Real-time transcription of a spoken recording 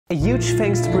A huge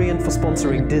thanks to Brian for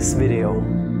sponsoring this video.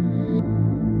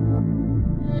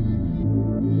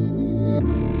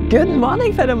 Good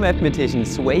morning, fellow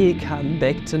mathematicians. Welcome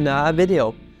back to another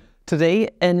video. Today,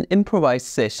 an improvised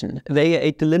session.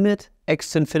 Evaluate the limit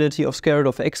x to infinity of square root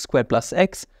of x squared plus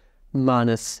x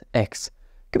minus x.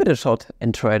 Give it a shot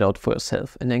and try it out for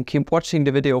yourself, and then keep watching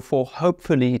the video for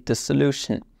hopefully the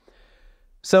solution.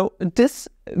 So this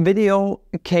video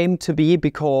came to be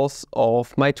because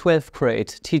of my 12th grade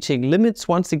teaching limits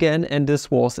once again, and this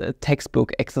was a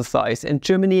textbook exercise. And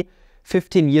Germany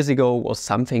 15 years ago was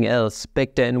something else.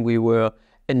 Back then we were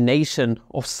a nation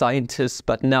of scientists,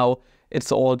 but now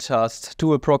it's all just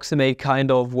to approximate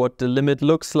kind of what the limit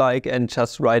looks like and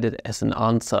just write it as an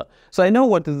answer. So I know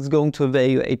what this is going to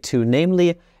evaluate to,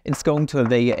 namely it's going to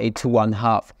evaluate to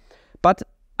 1/2. But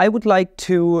I would like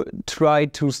to try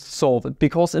to solve it,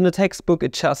 because in the textbook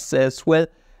it just says, well,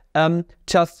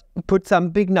 just put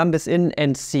some big numbers in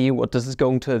and see what this is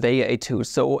going to evaluate to.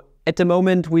 So at the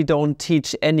moment we don't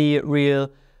teach any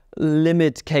real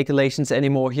limit calculations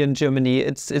anymore here in Germany.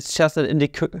 It's just not in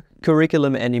the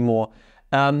curriculum anymore.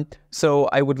 So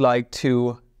I would like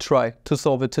to try to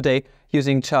solve it today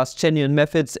using just genuine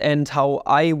methods and how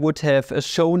I would have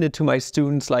shown it to my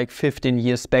students like 15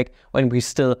 years back when we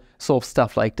still solve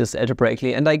stuff like this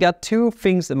algebraically. And I got two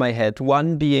things in my head,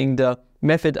 one being the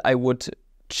method I would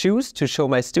choose to show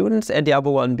my students, and the other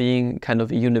one being kind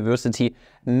of a university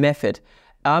method.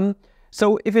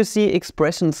 So if you see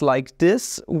expressions like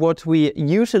this, what we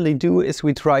usually do is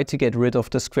we try to get rid of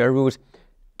the square root.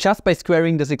 Just by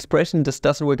squaring this expression, this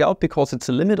doesn't work out because it's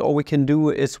a limit. All we can do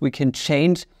is we can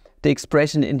change the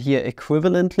expression in here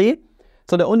equivalently.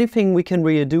 So the only thing we can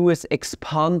really do is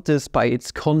expand this by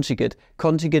its conjugate.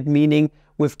 Conjugate meaning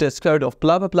with the square root of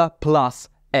blah blah blah plus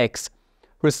x,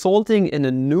 resulting in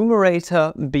a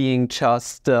numerator being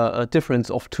just a difference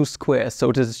of two squares.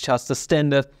 So this is just a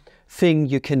standard thing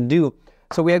you can do.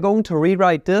 So we are going to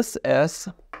rewrite this as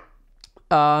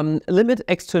limit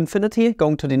x to infinity,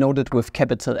 going to denote it with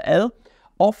capital L,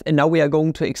 of, and now we are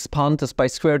going to expand this by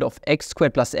square root of x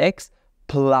squared plus x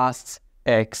plus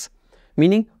x,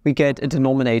 meaning we get a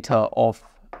denominator of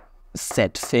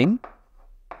said thing.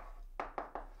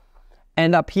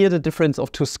 And up here the difference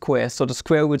of two squares, so the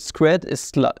square root squared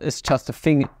is just a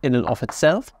thing in and of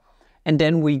itself. And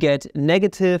then we get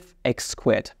negative x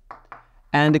squared.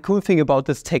 And the cool thing about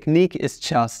this technique is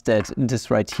just that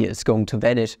this right here is going to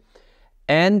vanish.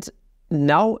 And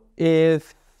now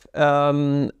if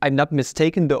I'm not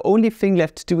mistaken, the only thing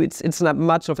left to do, it's not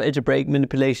much of algebraic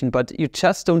manipulation, but you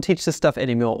just don't teach this stuff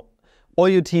anymore. All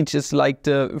you teach is like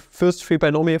the first three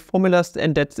binomial formulas,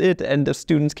 and that's it, and the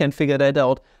students can figure that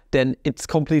out. Then it's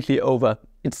completely over.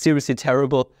 It's seriously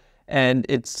terrible, and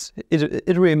it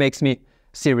really makes me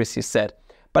seriously sad.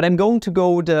 But I'm going to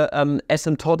go the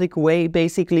asymptotic way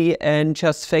basically and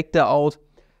just factor out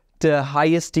the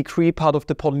highest degree part of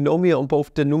the polynomial on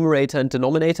both the numerator and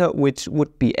denominator, which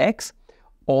would be x,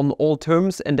 on all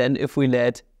terms. And then if we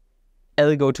let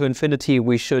L go to infinity,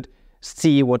 we should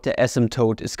see what the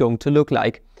asymptote is going to look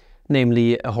like,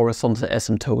 namely a horizontal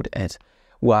asymptote at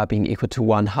y being equal to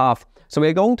 1/2. So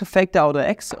we're going to factor out the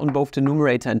x on both the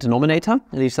numerator and denominator.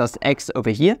 It leaves us x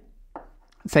over here,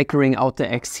 factoring out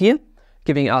the x here,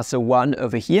 giving us a 1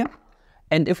 over here.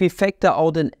 And if we factor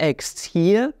out an x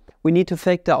here, we need to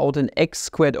factor out an x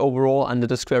squared overall under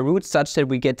the square root, such that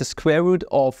we get the square root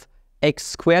of x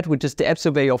squared, which is the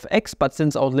absolute value of x, but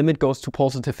since our limit goes to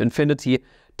positive infinity,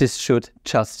 this should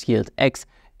just yield x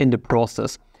in the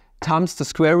process, times the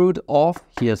square root of,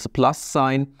 here's a plus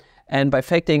sign, and by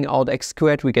factoring out x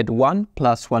squared, we get 1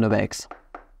 plus 1 over x.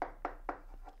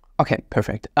 Okay,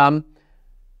 perfect.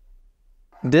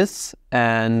 This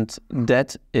and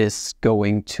that is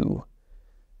going to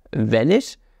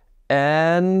vanish.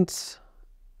 And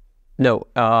no,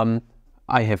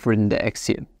 I have written the x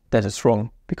here. That is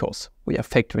wrong because we are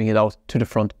factoring it out to the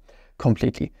front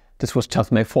completely. This was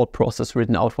just my thought process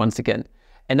written out once again.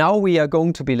 And now we are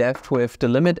going to be left with the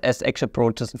limit as x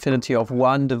approaches infinity of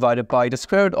 1 divided by the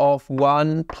square root of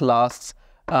 1 plus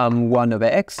 1 over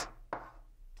x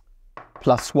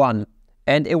plus 1.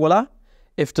 And voila!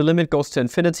 If the limit goes to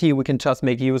infinity, we can just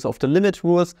make use of the limit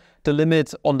rules. The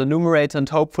limit on the numerator, and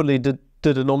hopefully the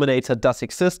denominator does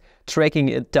exist. Tracking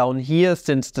it down here,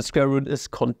 since the square root is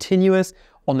continuous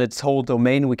on its whole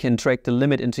domain, we can drag the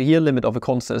limit into here. Limit of a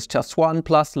constant is just 1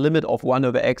 plus limit of 1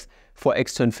 over x for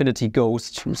x to infinity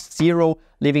goes to 0,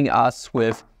 leaving us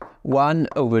with 1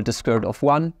 over the square root of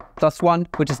 1 plus 1,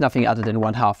 which is nothing other than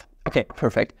 1/2. Okay,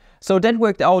 perfect. So that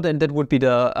worked out, and that would be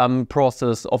the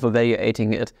process of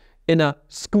evaluating it in a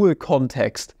school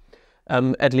context,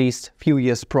 at least a few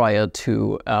years prior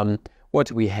to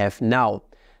what we have now.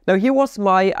 Now here was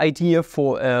my idea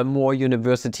for a more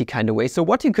university kind of way. So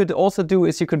what you could also do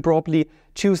is you could probably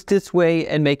choose this way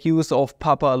and make use of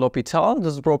Papa l'Hôpital.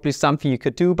 This is probably something you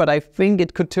could do, but I think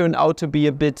it could turn out to be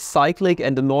a bit cyclic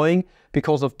and annoying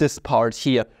because of this part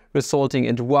here, resulting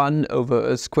in 1 over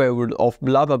a square root of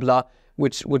blah blah blah,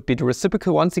 which would be the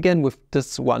reciprocal once again with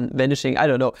this one vanishing. I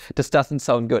don't know, this doesn't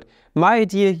sound good. My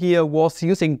idea here was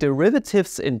using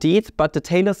derivatives indeed, but the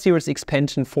Taylor series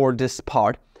expansion for this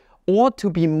part. Or to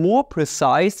be more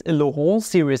precise, a Laurent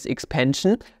series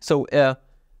expansion, so a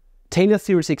Taylor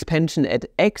series expansion at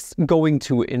x going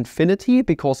to infinity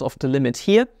because of the limit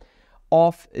here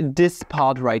of this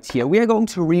part right here. We are going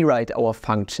to rewrite our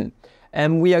function.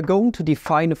 And we are going to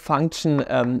define a function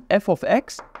f of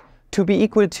x to be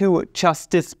equal to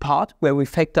just this part where we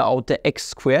factor out the x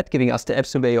squared, giving us the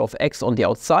absolute value of x on the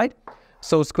outside.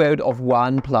 So square root of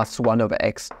 1 plus 1 over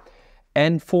x.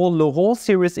 And for Laurent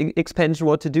series expansion,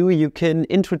 what to do, you can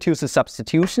introduce a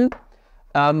substitution.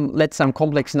 Let some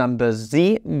complex number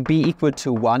z be equal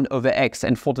to 1 over x.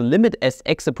 And for the limit as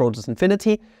x approaches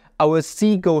infinity, our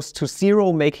c goes to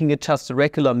 0, making it just a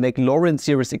regular Maclaurin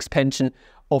series expansion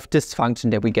of this function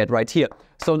that we get right here.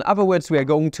 So in other words, we are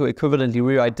going to equivalently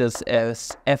rewrite this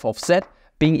as f of z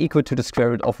being equal to the square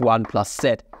root of 1 plus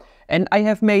z. And I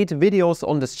have made videos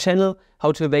on this channel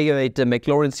how to evaluate the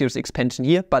Maclaurin series expansion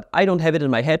here, but I don't have it in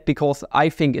my head because I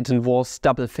think it involves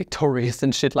double factorials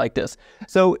and shit like this.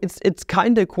 So it's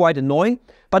kind of quite annoying,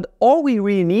 but all we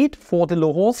really need for the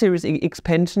Laurent series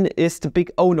expansion is the big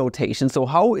O notation. So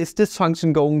how is this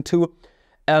function going to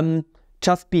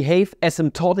just behave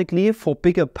asymptotically for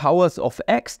bigger powers of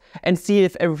x and see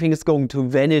if everything is going to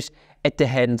vanish at the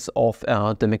hands of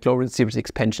the Maclaurin series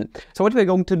expansion. So what we're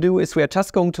going to do is we are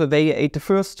just going to evaluate the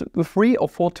first 3 or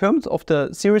 4 terms of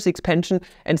the series expansion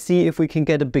and see if we can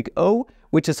get a big O,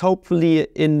 which is hopefully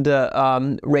in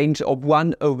the range of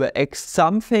 1 over x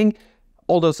something.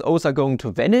 All those O's are going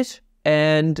to vanish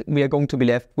and we are going to be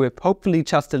left with hopefully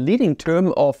just a leading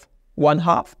term of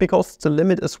 1/2 because the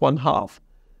limit is 1/2,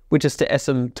 which is the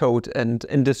asymptote,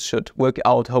 and this should work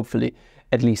out hopefully,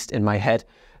 at least in my head.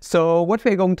 So what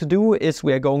we're going to do is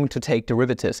we're going to take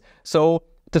derivatives. So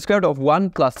the square root of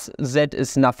 1 plus z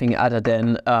is nothing other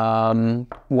than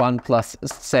 1 plus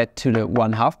z to the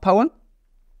 1/2 power.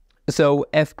 So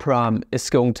f prime is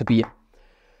going to be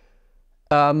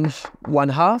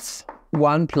 1/2,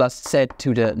 1 plus z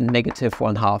to the negative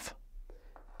 1/2.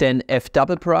 Then f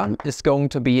double prime is going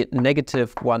to be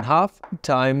negative 1/2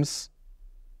 times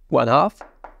 1/2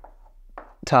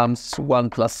 times 1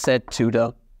 plus z to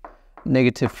the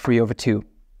negative 3/2.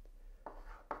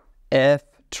 F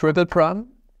triple prime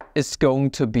is going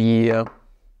to be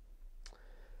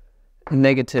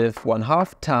negative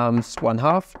 1/2 times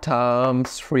 1/2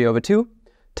 times 3/2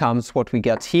 times what we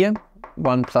get here,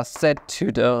 1 plus z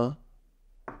to the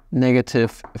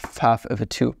negative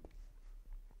 5/2.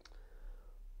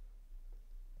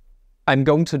 I'm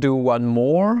going to do one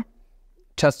more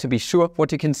just to be sure.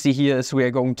 What you can see here is we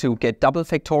are going to get double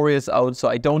factorials out, so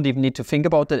I don't even need to think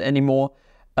about that anymore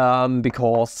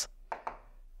because,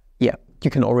 yeah, you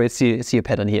can already see a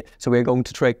pattern here. So we're going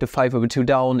to drag the 5/2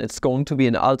 down. It's going to be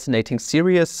an alternating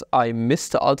series. I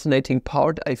missed the alternating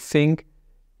part. I think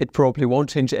it probably won't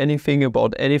change anything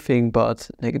about anything but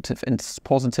negative and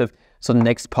positive. So the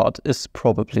next part is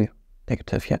probably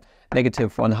negative, yeah.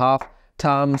 Negative 1/2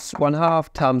 times 1/2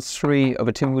 times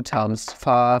 3/2 times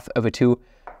 5/2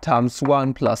 times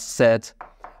 1 plus z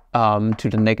to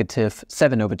the negative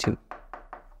 7/2.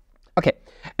 Okay,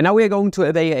 and now we are going to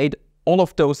evaluate all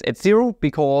of those at 0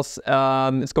 because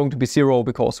it's going to be 0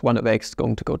 because 1 over x is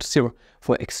going to go to 0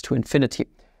 for x to infinity.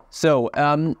 So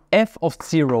f of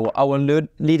 0, our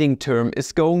leading term,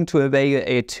 is going to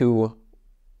evaluate to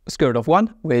square root of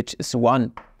 1, which is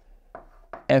 1.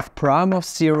 F prime of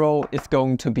 0 is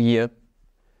going to be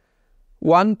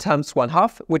 1 times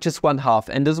 1/2, which is 1/2.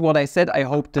 And this is what I said. I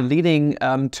hope the leading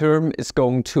term is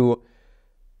going to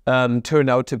turn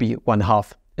out to be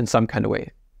 1/2 in some kind of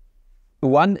way.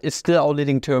 1 is still our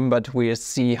leading term, but we'll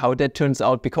see how that turns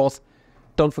out because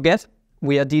don't forget,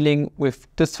 we are dealing with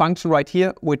this function right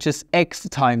here, which is x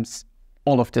times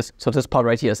all of this. So this part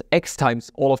right here is x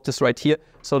times all of this right here.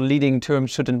 So the leading term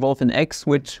should involve an x,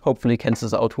 which hopefully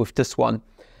cancels out with this one.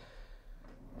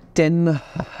 Then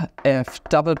f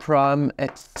double prime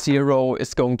at 0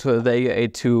 is going to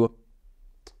evaluate to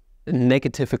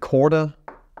negative 1/4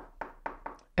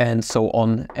 and so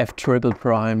on. F triple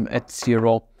prime at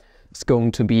 0 is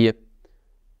going to be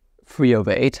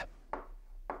 3/8.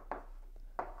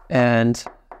 And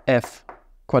f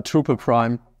quadruple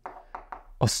prime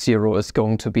of 0 is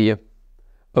going to be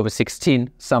over 16,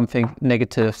 something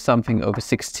negative something over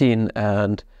 16,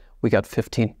 and we got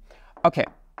 15. Okay,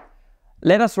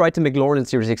 let us write the Maclaurin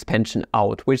series expansion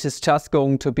out, which is just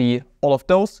going to be all of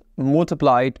those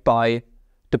multiplied by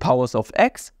the powers of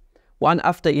x, one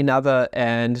after another,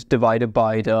 and divided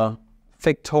by the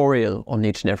factorial on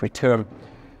each and every term.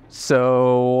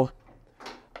 So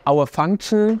our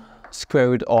function square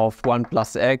root of 1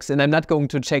 plus x, and I'm not going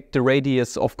to check the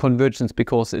radius of convergence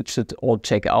because it should all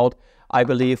check out. I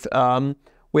believe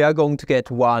we are going to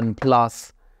get 1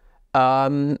 plus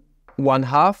 1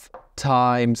 half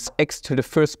times x to the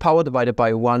first power divided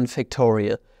by 1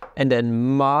 factorial, and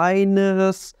then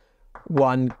minus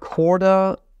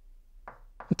 1/4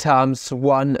 times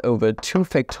 1 over 2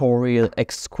 factorial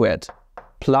x squared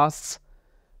plus,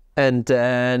 and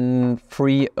then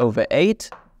 3 over 8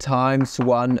 times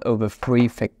 1 over 3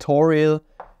 factorial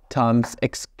times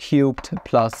x cubed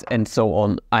plus, and so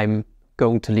on. I'm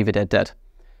going to leave it at that.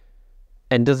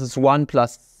 And this is 1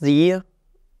 plus z.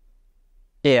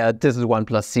 Yeah, this is 1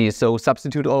 plus z. So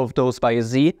substitute all of those by a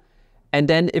z. And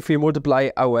then if we multiply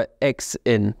our x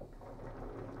in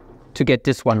to get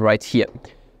this one right here,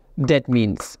 that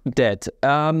means that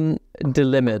the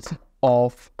limit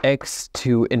of x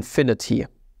to infinity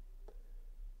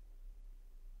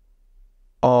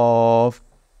of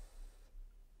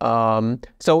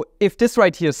so if this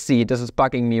right here is c, this is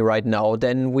bugging me right now,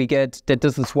 then we get that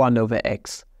this is 1 over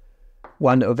x.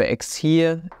 1 over x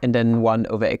here, and then 1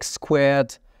 over x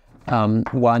squared,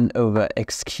 1 over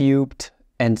x cubed,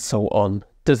 and so on.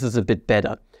 This is a bit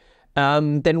better.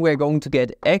 Then we're going to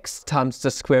get x times the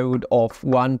square root of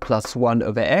 1 plus 1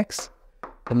 over x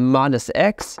minus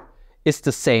x is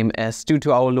the same as, due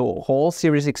to our whole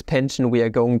series expansion, we are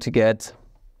going to get,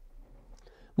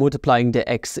 multiplying the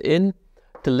x in,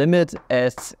 the limit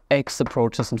as x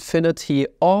approaches infinity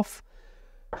of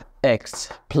x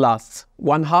plus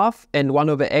 1 half, and 1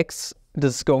 over x,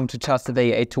 this is going to just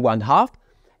evaluate to 1 half,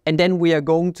 and then we are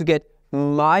going to get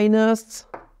minus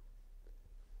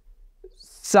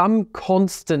some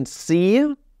constant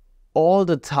c all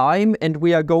the time, and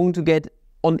we are going to get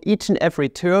on each and every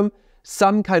term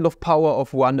some kind of power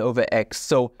of 1 over x.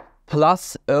 So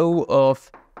plus o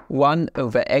of 1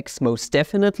 over x most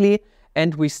definitely,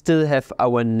 and we still have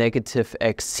our negative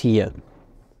x here.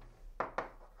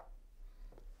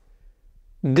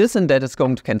 This and that is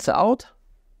going to cancel out.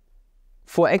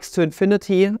 For x to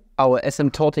infinity, our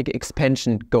asymptotic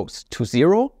expansion goes to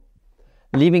 0,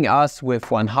 leaving us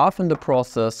with 1 half in the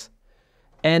process,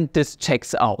 and this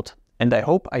checks out. And I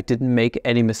hope I didn't make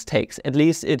any mistakes. At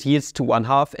least it yields to 1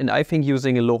 half, and I think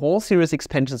using a Laurent series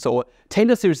expansion, so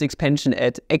Taylor series expansion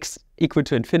at x equal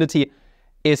to infinity,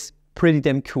 is pretty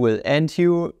damn cool. And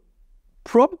you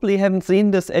probably haven't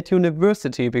seen this at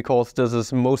university because this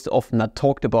is most often not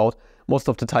talked about. Most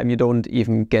of the time you don't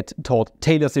even get taught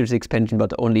Taylor series expansion,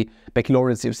 but only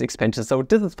Maclaurin series expansion. So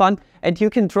this is fun, and you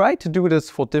can try to do this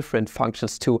for different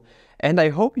functions too. And I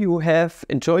hope you have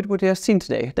enjoyed what you have seen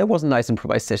today. That was a nice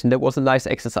improvised session. That was a nice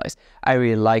exercise. I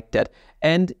really liked that.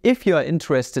 And if you are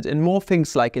interested in more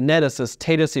things like analysis,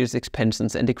 Taylor series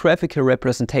expansions, and the graphical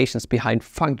representations behind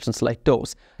functions like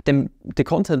those, then the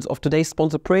contents of today's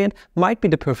sponsor Brilliant might be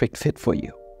the perfect fit for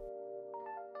you.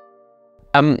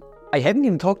 I haven't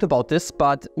even talked about this,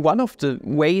 but one of the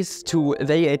ways to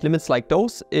evaluate limits like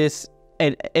those is,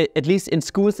 at least in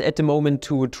schools at the moment,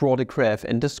 to draw the graph.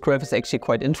 And this graph is actually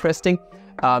quite interesting.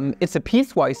 It's a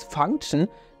piecewise function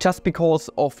just because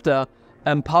of the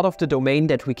part of the domain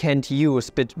that we can't use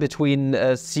between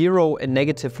 0 and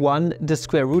 -1. The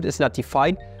square root is not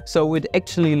defined. So it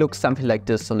actually looks something like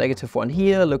this. So -1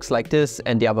 here looks like this,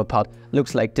 and the other part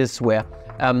looks like this, where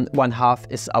 1 half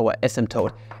is our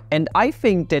asymptote. And I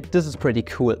think that this is pretty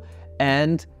cool.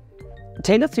 And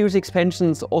Taylor series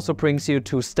expansions also brings you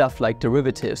to stuff like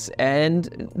derivatives, and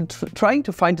trying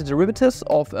to find the derivatives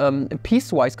of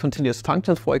piecewise continuous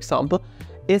functions, for example,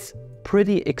 is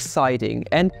pretty exciting.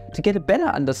 And to get a better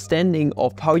understanding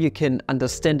of how you can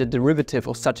understand the derivative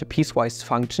of such a piecewise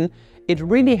function, it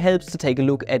really helps to take a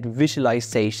look at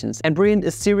visualizations. And Brilliant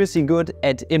is seriously good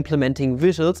at implementing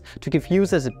visuals to give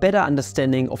users a better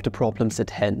understanding of the problems at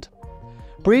hand.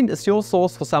 Brilliant is your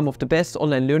source for some of the best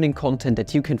online learning content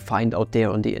that you can find out there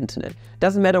on the internet.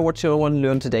 Doesn't matter what you want to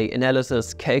learn today,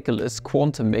 analysis, calculus,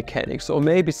 quantum mechanics, or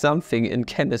maybe something in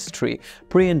chemistry.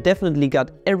 Brilliant definitely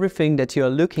got everything that you are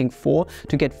looking for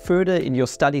to get further in your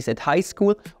studies at high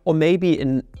school, or maybe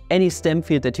in any STEM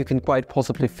field that you can quite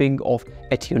possibly think of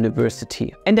at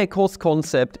university. And their course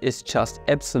concept is just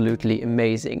absolutely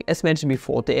amazing. As mentioned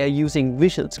before, they are using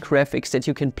visuals, graphics that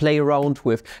you can play around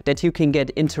with, that you can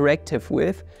get interactive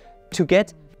with, to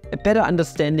get a better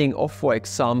understanding of, for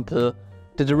example,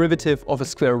 the derivative of a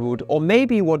square root, or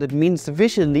maybe what it means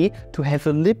visually to have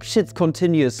a Lipschitz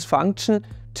continuous function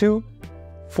to,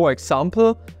 for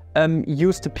example,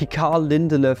 use the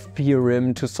Picard-Lindelöf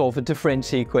theorem to solve a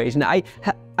differential equation. I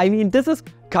mean, this is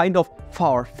kind of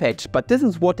far-fetched, but this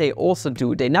is what they also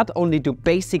do. They not only do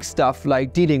basic stuff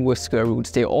like dealing with square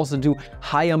roots, they also do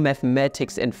higher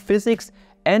mathematics and physics,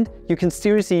 and you can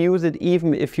seriously use it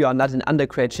even if you are not an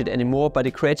undergraduate anymore, but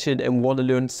a graduate and want to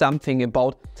learn something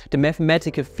about the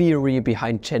mathematical theory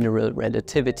behind general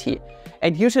relativity.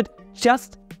 And you should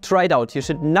just try it out. You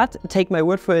should not take my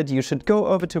word for it. You should go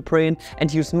over to Brain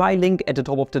and use my link at the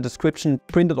top of the description,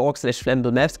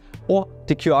 brain.org/flammable, or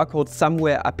the QR code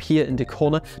somewhere up here in the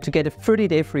corner to get a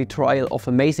 30-day free trial of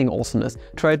amazing awesomeness.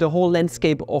 Try the whole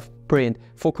landscape of Brain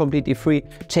for completely free.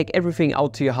 Check everything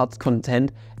out to your heart's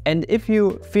content. And if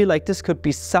you feel like this could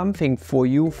be something for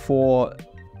you for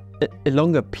a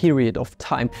longer period of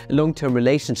time, a long-term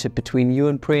relationship between you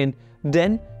and Brain,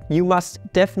 then you must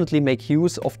definitely make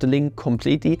use of the link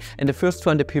completely, and the first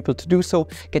 200 people to do so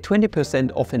get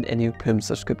 20% off an annual Premium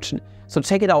subscription. So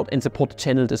check it out and support the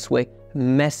channel this way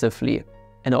massively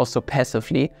and also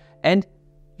passively. And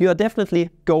you are definitely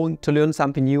going to learn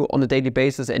something new on a daily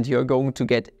basis, and you're going to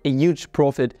get a huge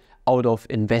profit out of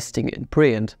investing in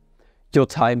Brain, your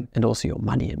time and also your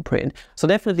money in Brain. So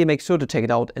definitely make sure to check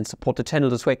it out and support the channel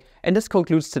this way. And this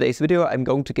concludes today's video. I'm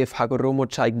going to give Hagoromo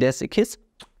Chaigdes a kiss.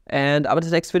 And up to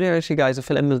the next video, actually guys, a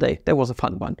Flammable day. That was a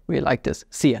fun one. Really like this.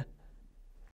 See ya.